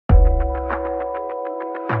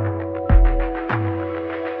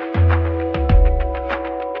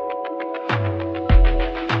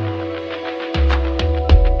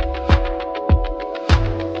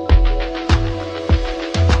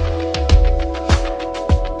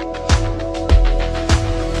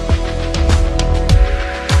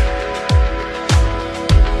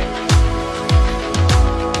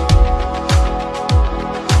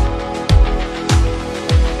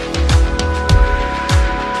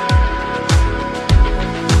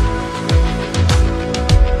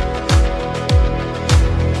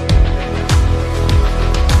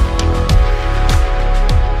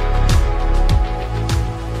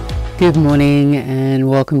Good morning and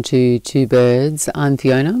welcome to Two Birds. I'm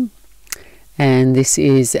Fiona and this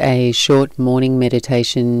is a short morning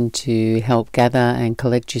meditation to help gather and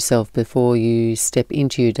collect yourself before you step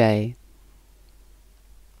into your day.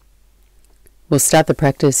 We'll start the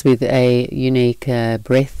practice with a unique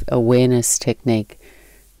breath awareness technique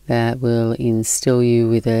that will instill you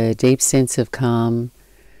with a deep sense of calm,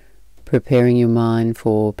 preparing your mind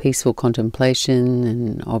for peaceful contemplation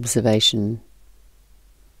and observation.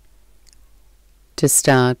 To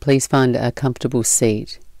start, please find a comfortable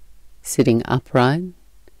seat, sitting upright.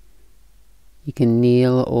 You can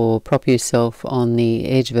kneel or prop yourself on the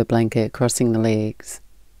edge of a blanket, crossing the legs.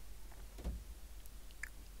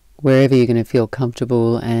 Wherever you're going to feel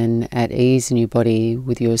comfortable and at ease in your body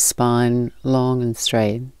with your spine long and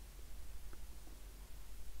straight.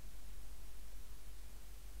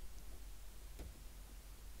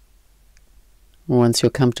 Once you're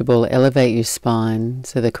comfortable, elevate your spine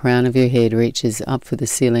so the crown of your head reaches up for the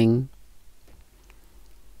ceiling.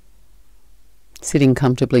 Sitting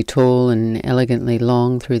comfortably tall and elegantly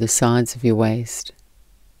long through the sides of your waist.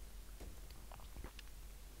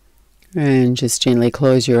 And just gently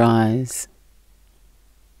close your eyes.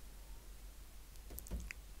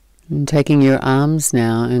 And taking your arms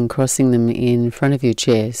now and crossing them in front of your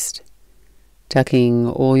chest, tucking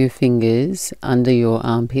all your fingers under your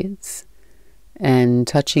armpits, and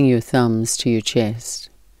touching your thumbs to your chest.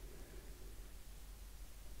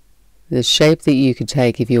 The shape that you could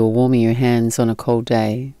take if you were warming your hands on a cold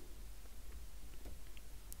day.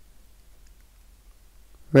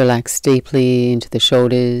 Relax deeply into the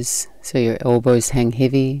shoulders so your elbows hang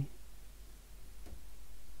heavy.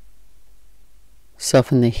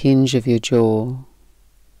 Soften the hinge of your jaw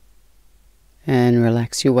and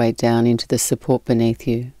relax your weight down into the support beneath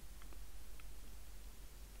you.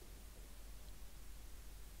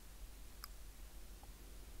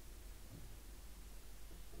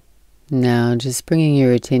 Now just bringing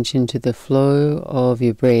your attention to the flow of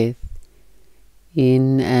your breath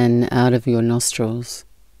in and out of your nostrils.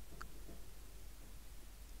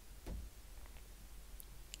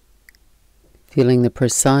 Feeling the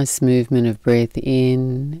precise movement of breath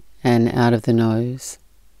in and out of the nose.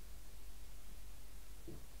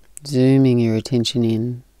 Zooming your attention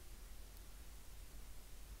in.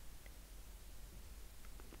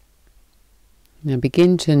 Now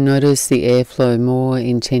begin to notice the airflow more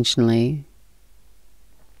intentionally,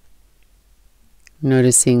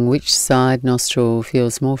 noticing which side nostril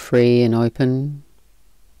feels more free and open.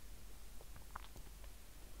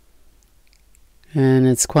 And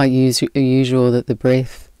it's quite usual that the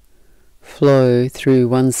breath flow through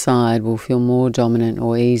one side will feel more dominant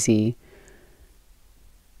or easy.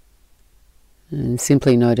 And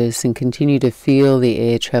simply notice and continue to feel the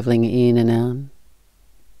air travelling in and out.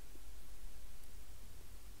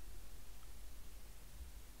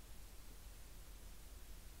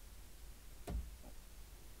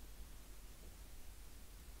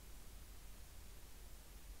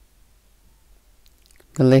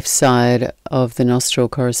 The left side of the nostril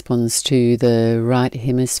corresponds to the right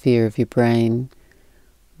hemisphere of your brain,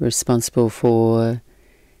 responsible for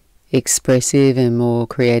expressive and more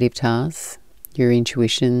creative tasks, your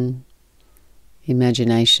intuition,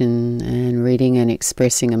 imagination, and reading and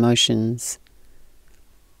expressing emotions.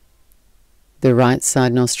 The right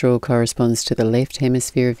side nostril corresponds to the left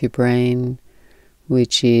hemisphere of your brain,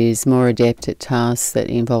 which is more adept at tasks that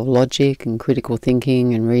involve logic and critical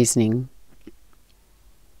thinking and reasoning.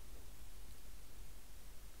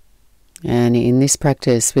 And in this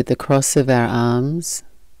practice, with the cross of our arms,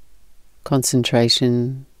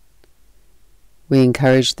 concentration, we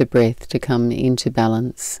encourage the breath to come into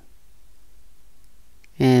balance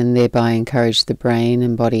and thereby encourage the brain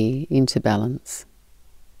and body into balance.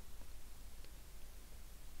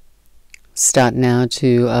 Start now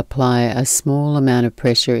to apply a small amount of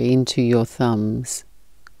pressure into your thumbs.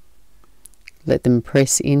 Let them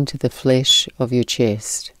press into the flesh of your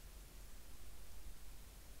chest.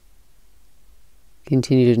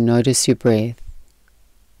 Continue to notice your breath.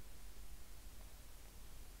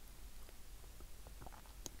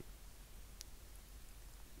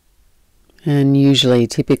 And usually,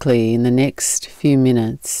 typically, in the next few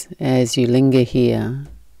minutes, as you linger here,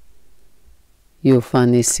 you'll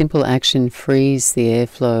find this simple action frees the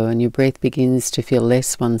airflow and your breath begins to feel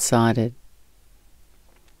less one-sided.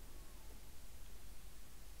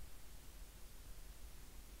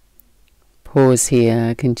 Pause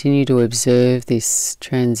here, continue to observe this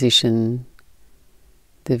transition,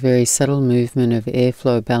 the very subtle movement of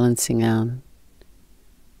airflow balancing out.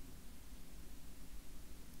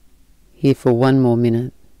 Here for one more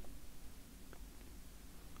minute.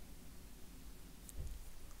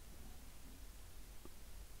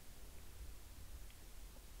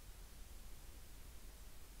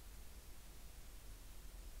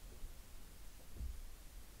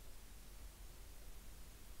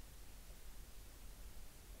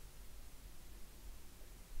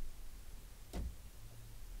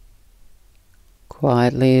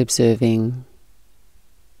 quietly observing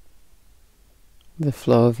the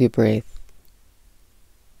flow of your breath.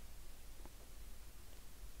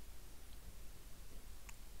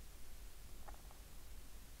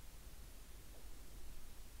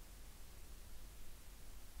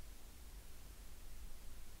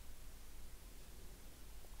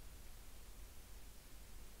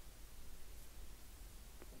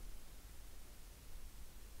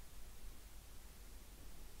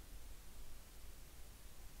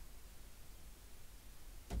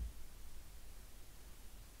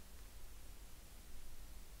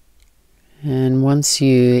 And once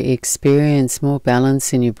you experience more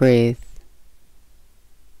balance in your breath,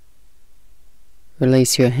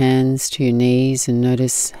 release your hands to your knees and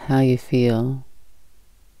notice how you feel.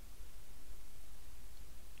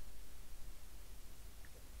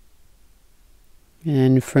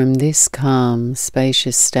 And from this calm,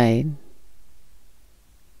 spacious state,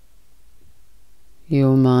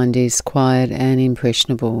 your mind is quiet and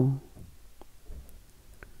impressionable,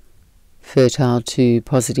 fertile to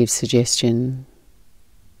positive suggestion.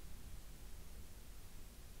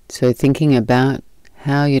 So thinking about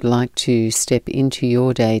how you'd like to step into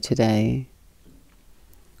your day today,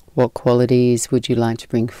 what qualities would you like to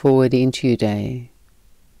bring forward into your day?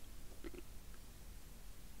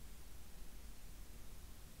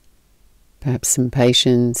 Perhaps some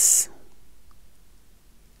patience,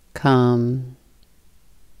 calm,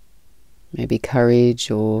 maybe courage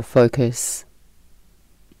or focus.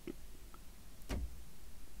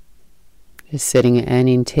 Just setting an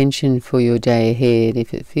intention for your day ahead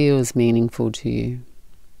if it feels meaningful to you.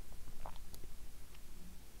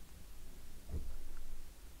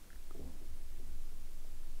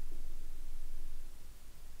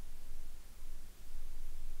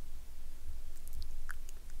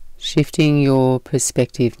 Shifting your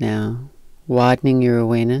perspective now, widening your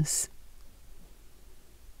awareness.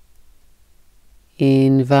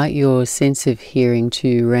 Invite your sense of hearing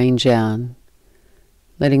to range out,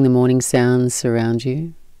 letting the morning sounds surround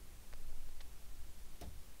you.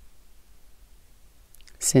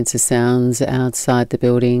 Sense the sounds outside the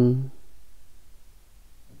building.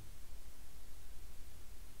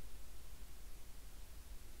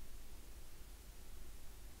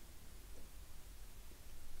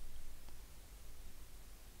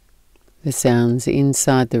 The sounds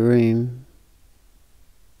inside the room.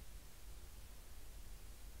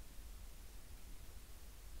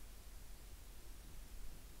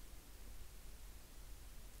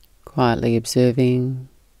 Quietly observing.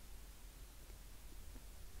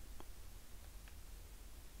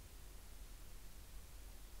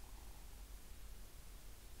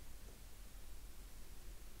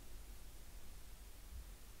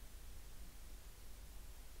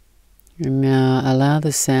 And now allow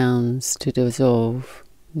the sounds to dissolve.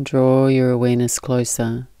 Draw your awareness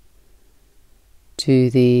closer to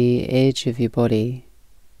the edge of your body.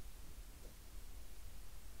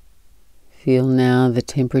 Feel now the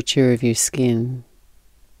temperature of your skin.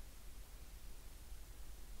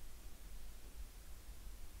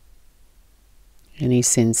 Any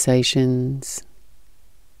sensations?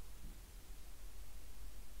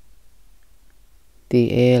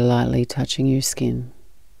 The air lightly touching your skin.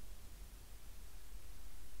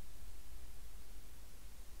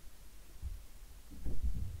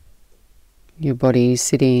 Your body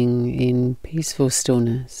sitting in peaceful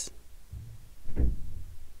stillness,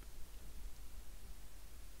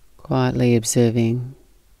 quietly observing.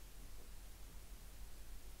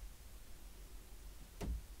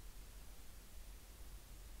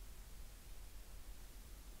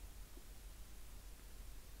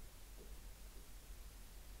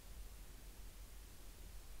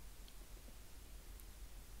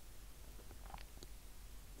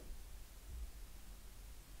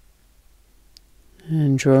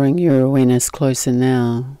 And drawing your awareness closer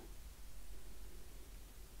now,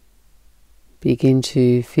 begin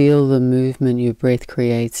to feel the movement your breath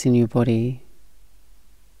creates in your body.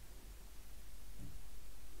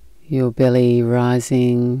 Your belly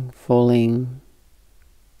rising, falling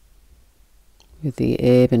with the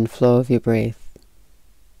ebb and flow of your breath.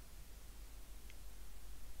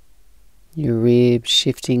 Your ribs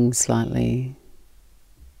shifting slightly.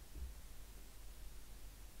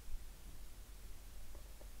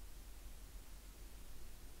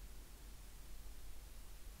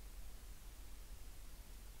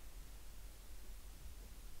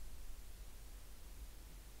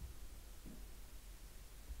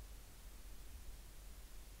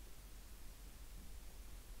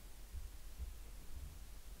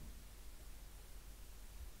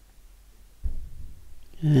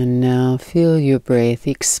 And now now, feel your breath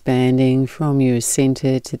expanding from your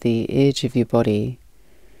center to the edge of your body,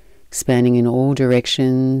 expanding in all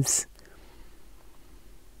directions,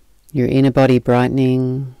 your inner body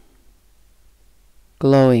brightening,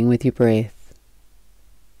 glowing with your breath.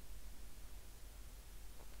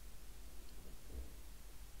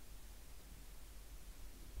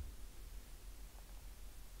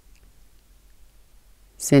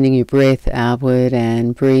 Sending your breath outward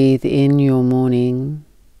and breathe in your morning.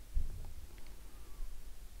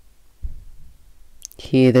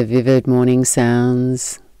 Hear the vivid morning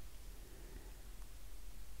sounds.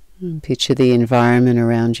 And picture the environment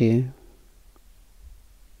around you.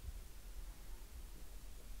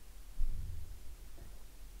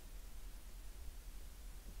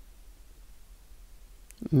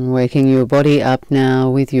 And waking your body up now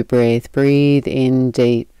with your breath. Breathe in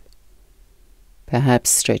deep. Perhaps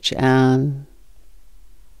stretch out.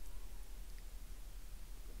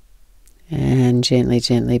 And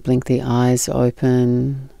gently blink the eyes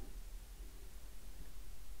open.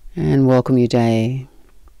 And welcome your day.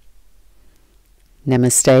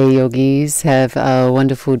 Namaste, yogis. Have a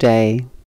wonderful day.